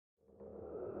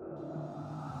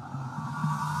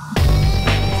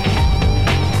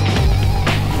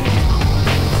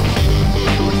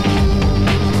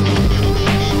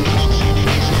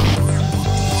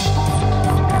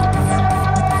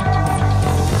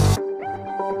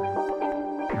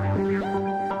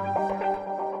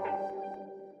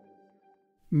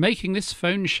Making this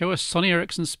phone show a Sony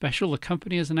Ericsson special, the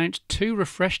company has announced two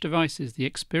refreshed devices, the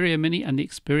Xperia Mini and the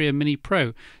Xperia Mini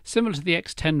Pro, similar to the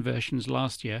X10 versions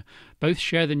last year. Both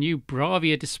share the new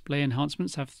Bravia display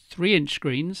enhancements, have 3-inch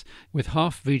screens with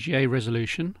half VGA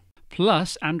resolution,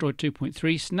 plus Android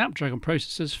 2.3, Snapdragon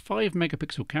processors,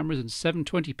 5-megapixel cameras and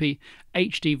 720p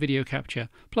HD video capture,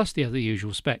 plus the other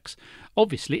usual specs.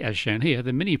 Obviously, as shown here,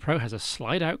 the Mini Pro has a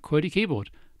slide-out QWERTY keyboard.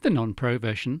 The non-Pro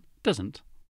version doesn't.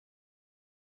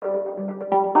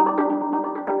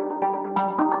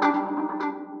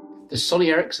 The Sony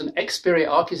Ericsson Xperia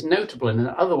Arc is notable in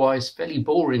an otherwise fairly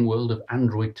boring world of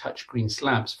Android touchscreen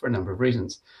slabs for a number of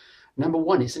reasons. Number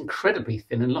one, it's incredibly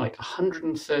thin and light,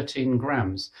 113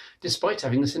 grams, despite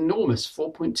having this enormous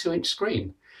 4.2-inch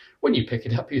screen. When you pick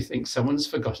it up, you think someone's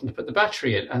forgotten to put the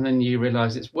battery in, and then you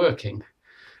realise it's working,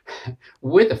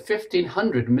 with a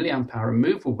 1500 mAh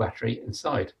removable battery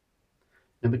inside.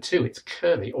 Number two, it's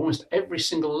curvy. Almost every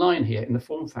single line here in the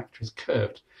form factor is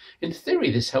curved. In theory,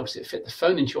 this helps it fit the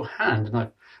phone into your hand,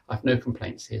 and I've no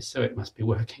complaints here, so it must be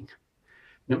working.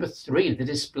 Number three, the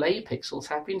display pixels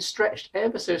have been stretched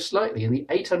ever so slightly, and the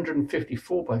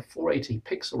 854 by 480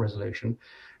 pixel resolution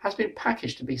has been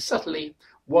packaged to be subtly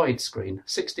widescreen,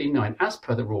 16:9, as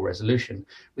per the raw resolution,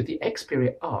 with the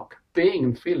Xperia Arc being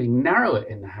and feeling narrower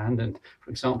in the hand than,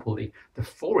 for example, the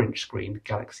 4-inch screen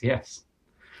Galaxy S,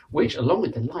 which, along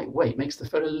with the lightweight, makes the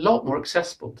phone a lot more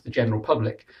accessible to the general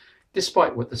public,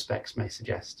 despite what the specs may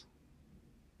suggest.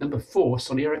 Number four,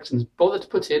 Sony Ericsson has bothered to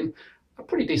put in a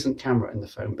pretty decent camera in the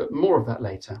phone, but more of that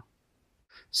later.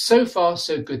 So far,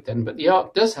 so good then, but the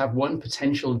Arc does have one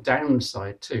potential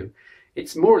downside too.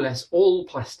 It's more or less all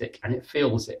plastic, and it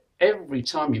feels it. Every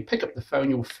time you pick up the phone,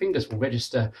 your fingers will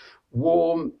register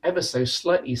warm, ever so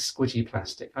slightly squidgy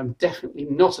plastic. I'm definitely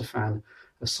not a fan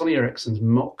of Sony Ericsson's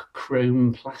mock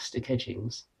chrome plastic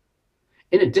edgings.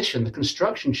 In addition, the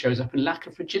construction shows up in lack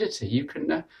of rigidity. You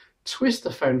can twist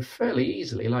the phone fairly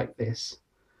easily like this.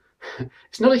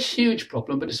 It's not a huge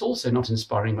problem, but it's also not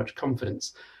inspiring much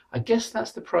confidence. I guess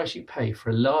that's the price you pay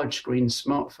for a large screen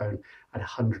smartphone at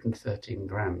 113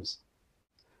 grams.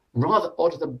 Rather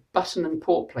odd are the button and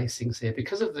port placings here.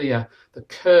 Because of the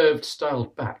curved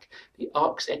styled back, the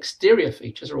Arc's exterior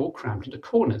features are all crammed into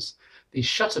corners. The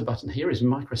shutter button here is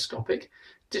microscopic,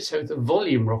 ditto the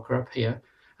volume rocker up here,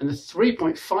 and the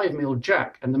 3.5mm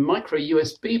jack and the micro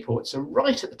USB ports are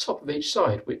right at the top of each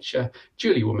side, which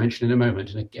Julie will mention in a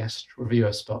moment in a guest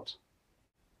reviewer spot.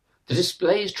 The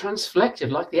display is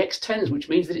transflective like the X10's, which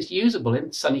means that it's usable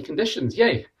in sunny conditions,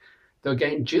 yay! Though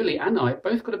again, Julie and I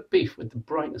both got a beef with the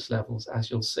brightness levels, as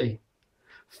you'll see.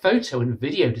 Photo and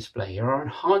video display here are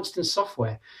enhanced in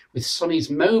software with Sony's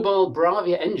mobile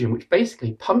Bravia engine, which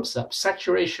basically pumps up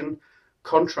saturation,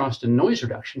 contrast and noise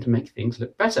reduction to make things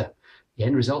look better. The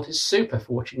end result is super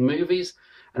for watching movies,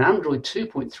 and Android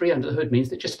 2.3 under the hood means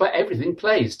that just about everything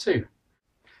plays too.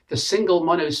 The single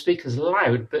mono speaker's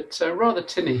loud but rather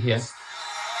tinny here,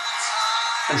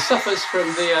 and suffers from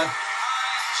the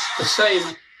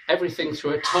same everything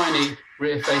through a tiny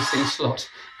rear-facing slot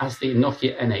as the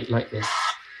Nokia N8 like this.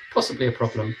 Possibly a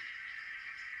problem.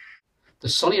 The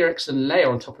Sony Ericsson layer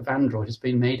on top of Android has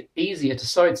been made easier to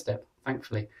sidestep,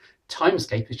 thankfully.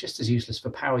 Timescape is just as useless for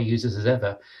power users as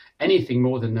ever. Anything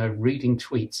more than reading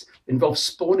tweets involves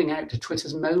spawning out to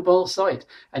Twitter's mobile site,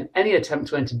 and any attempt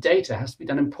to enter data has to be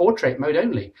done in portrait mode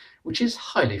only, which is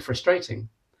highly frustrating.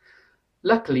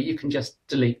 Luckily, you can just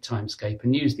delete Timescape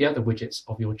and use the other widgets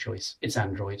of your choice. It's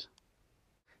Android.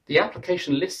 The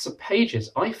application lists of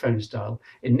pages, iPhone style,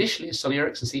 initially as Sony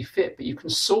Ericsson see fit, but you can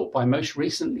sort by most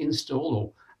recently installed,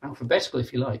 or alphabetical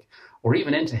if you like, or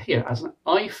even enter here as an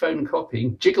iPhone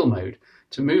copying jiggle mode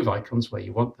to move icons where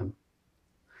you want them.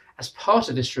 As part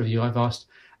of this review, I've asked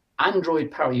Android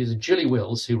power user Julie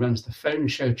Wills, who runs the Phone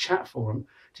Show chat forum,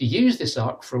 to use this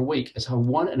Arc for a week as her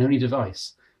one and only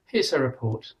device. Here's her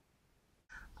report.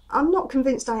 I'm not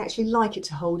convinced I actually like it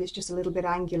to hold, it's just a little bit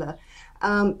angular,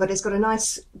 but it's got a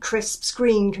nice crisp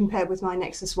screen compared with my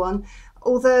Nexus One,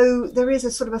 although there is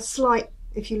a sort of a slight,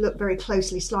 if you look very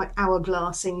closely, slight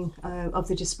hourglassing of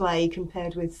the display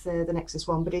compared with the Nexus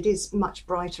One, but it is much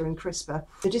brighter and crisper.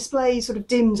 The display sort of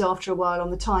dims after a while on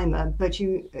the timer, but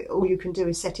all you can do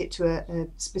is set it to a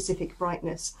specific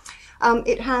brightness.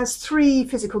 It has 3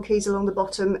 physical keys along the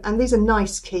bottom, and these are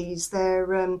nice keys.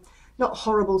 They're not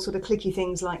horrible sort of clicky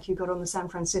things like you got on the San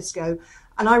Francisco,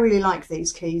 and I really like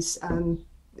these keys.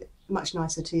 Much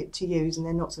nicer to use, and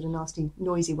they're not sort of nasty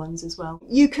noisy ones as well.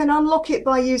 You can unlock it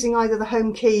by using either the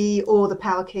home key or the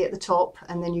power key at the top,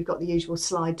 and then you've got the usual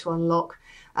slide to unlock.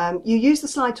 You use the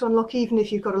slide to unlock even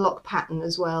if you've got a lock pattern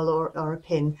as well, or a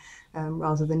pin,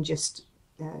 rather than just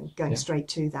going straight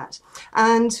to that.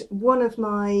 And one of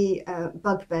my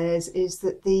bugbears is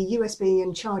that the USB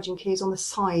and charging key is on the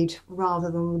side rather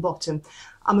than on the bottom.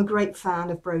 I'm a great fan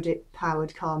of Brodit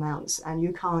powered car mounts, and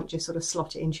you can't just sort of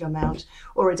slot it into your mount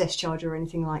or a desk charger or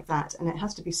anything like that. And it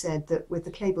has to be said that with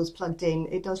the cables plugged in,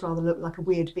 it does rather look like a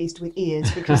weird beast with ears,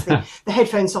 because the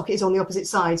headphone socket is on the opposite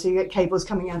side, so you get cables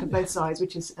coming out of both sides,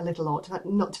 which is a little odd,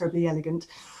 not terribly elegant.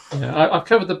 Yeah, I've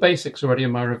covered the basics already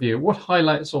in my review. What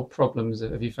highlights or problems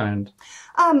have you found?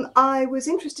 I was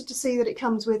interested to see that it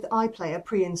comes with iPlayer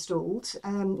pre-installed.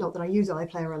 Not that I use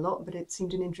iPlayer a lot, but it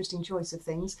seemed an interesting choice of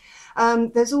things.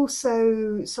 There's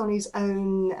also Sony's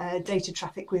own data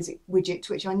traffic widget,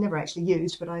 which I never actually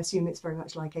used, but I assume it's very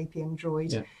much like APM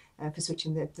Droid for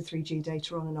switching the 3G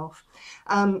data on and off.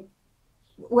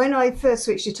 When I first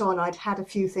switched it on, I'd had a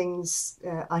few things.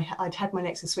 I'd had my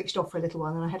Nexus switched off for a little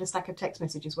while, and I had a stack of text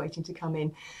messages waiting to come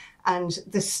in. And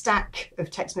the stack of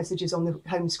text messages on the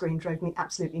home screen drove me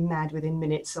absolutely mad within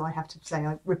minutes. So I have to say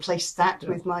I replaced that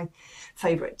with my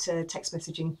favourite text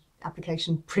messaging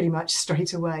application pretty much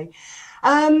straight away.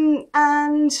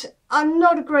 And I'm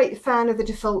not a great fan of the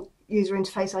default user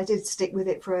interface. I did stick with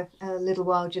it for a little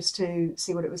while just to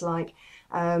see what it was like.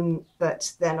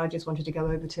 But then I just wanted to go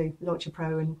over to Launcher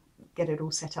Pro and get it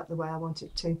all set up the way I want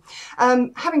it to.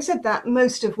 Having said that,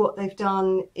 most of what they've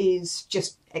done is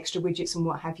just extra widgets and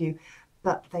what have you,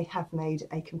 but they have made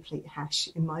a complete hash,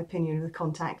 in my opinion, of the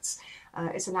contacts.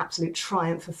 It's an absolute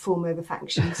triumph of form over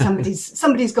function.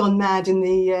 Somebody's gone mad in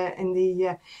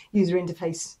the user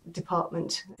interface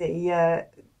department. The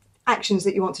actions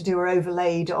that you want to do are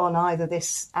overlaid on either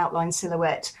this outline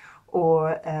silhouette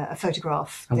or a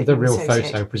photograph. And with a real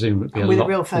photo, presumably with a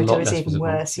real photo is even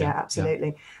worse. Yeah,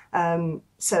 absolutely. Yeah.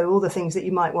 So all the things that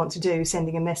you might want to do,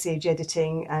 sending a message,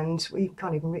 editing, and we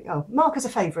can't even mark as a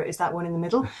favourite is that one in the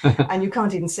middle, and you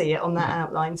can't even see it on that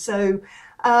outline. So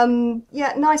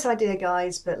yeah, nice idea,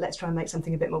 guys, but let's try and make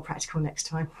something a bit more practical next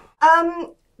time.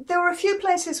 There were a few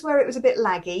places where it was a bit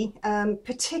laggy,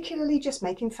 particularly just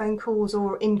making phone calls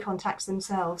or in contacts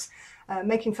themselves.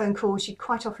 Making phone calls, you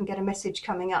quite often get a message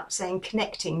coming up saying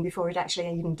connecting before it actually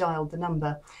even dialed the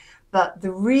number. But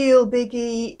the real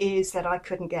biggie is that I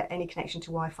couldn't get any connection to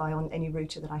Wi-Fi on any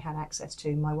router that I had access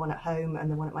to. My one at home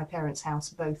and the one at my parents' house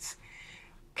both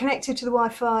connected to the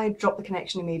Wi-Fi, dropped the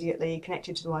connection immediately,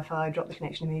 connected to the Wi-Fi, dropped the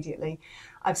connection immediately.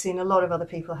 I've seen a lot of other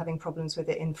people having problems with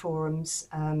it in forums.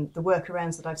 The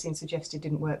workarounds that I've seen suggested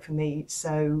didn't work for me,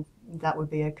 so that would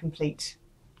be a complete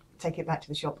take it back to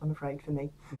the shop, I'm afraid, for me.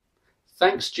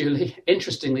 Thanks, Julie.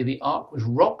 Interestingly, the Arc was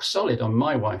rock solid on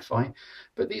my Wi-Fi,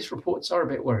 but these reports are a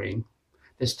bit worrying.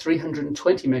 There's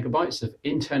 320 megabytes of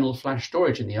internal flash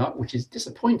storage in the Arc, which is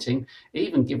disappointing,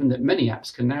 even given that many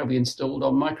apps can now be installed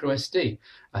on microSD.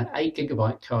 An 8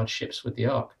 gigabyte card ships with the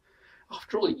Arc.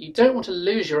 After all, you don't want to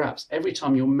lose your apps every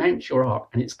time you mount your Arc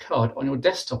and its card on your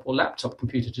desktop or laptop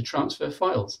computer to transfer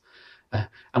files.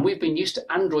 And we've been used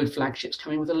to Android flagships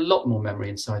coming with a lot more memory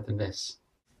inside than this.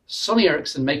 Sony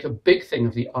Ericsson make a big thing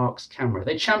of the Arc's camera.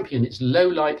 They champion its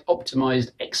low-light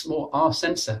optimized Exmor-R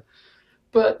sensor.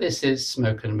 But this is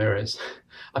smoke and mirrors.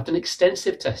 I've done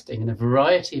extensive testing in a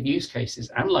variety of use cases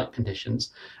and light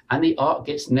conditions, and the Arc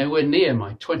gets nowhere near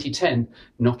my 2010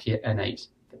 Nokia N8,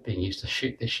 being used to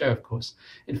shoot this show, of course.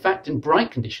 In fact, in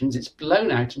bright conditions, it's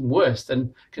blown out and worse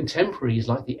than contemporaries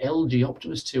like the LG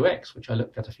Optimus 2X, which I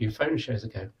looked at a few phone shows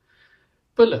ago.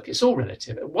 But look, it's all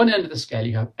relative. At one end of the scale,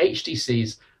 you have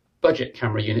HTC's budget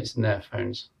camera units in their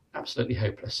phones. Absolutely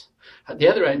hopeless. At the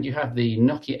other end, you have the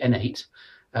Nokia N8,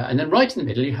 and then right in the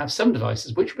middle, you have some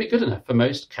devices which will be good enough for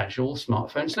most casual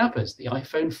smartphone snappers. The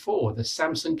iPhone 4, the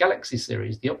Samsung Galaxy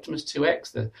series, the Optimus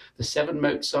 2X, the 7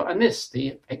 Mozart, and this,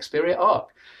 the Xperia Arc.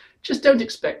 Just don't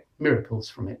expect miracles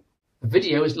from it. The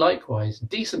video is likewise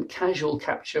decent casual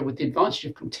capture with the advantage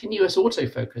of continuous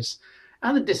autofocus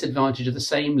and the disadvantage of the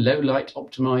same low-light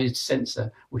optimized sensor,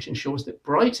 which ensures that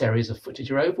bright areas of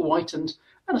footage are over-whitened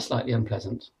and are slightly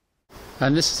unpleasant.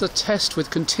 And this is a test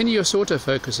with continuous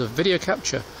autofocus of video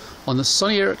capture on the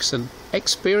Sony Ericsson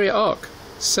Xperia Arc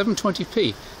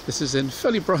 720p. This is in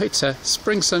fairly bright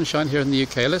spring sunshine here in the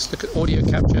UK. Let's look at audio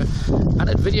capture and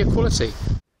at video quality.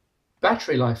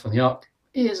 Battery life on the Arc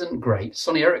isn't great.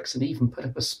 Sony Ericsson even put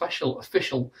up a special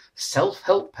official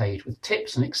self-help page with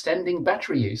tips on extending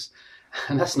battery use,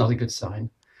 and that's not a good sign.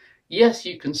 Yes,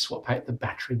 you can swap out the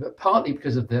battery, but partly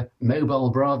because of the mobile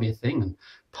bravia thing, and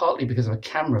partly because of a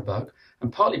camera bug,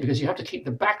 and partly because you have to keep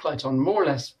the backlight on more or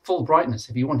less full brightness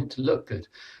if you want it to look good.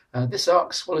 This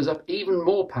Arc swallows up even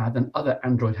more power than other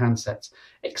Android handsets.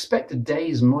 Expect a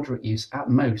day's moderate use at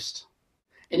most.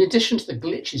 In addition to the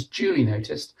glitches Julie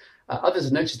noticed, Others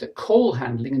have noticed that call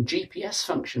handling and GPS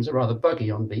functions are rather buggy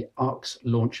on the Arc's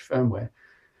launch firmware.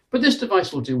 But this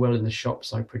device will do well in the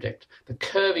shops, I predict. The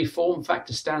curvy form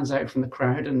factor stands out from the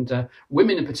crowd, and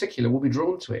women in particular will be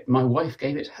drawn to it. My wife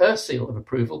gave it her seal of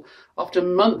approval after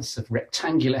months of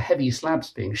rectangular heavy slabs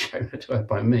being shown to her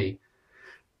by me.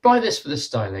 Buy this for the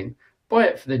styling, buy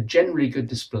it for the generally good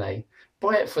display,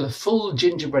 buy it for the full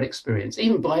gingerbread experience,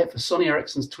 even buy it for Sony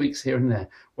Ericsson's tweaks here and there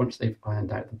once they've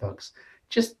ironed out the bugs.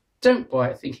 Just don't buy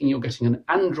it thinking you're getting an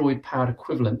Android-powered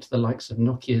equivalent to the likes of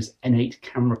Nokia's N8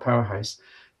 camera powerhouse,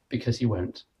 because you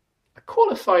won't. A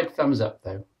qualified thumbs up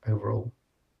though, overall.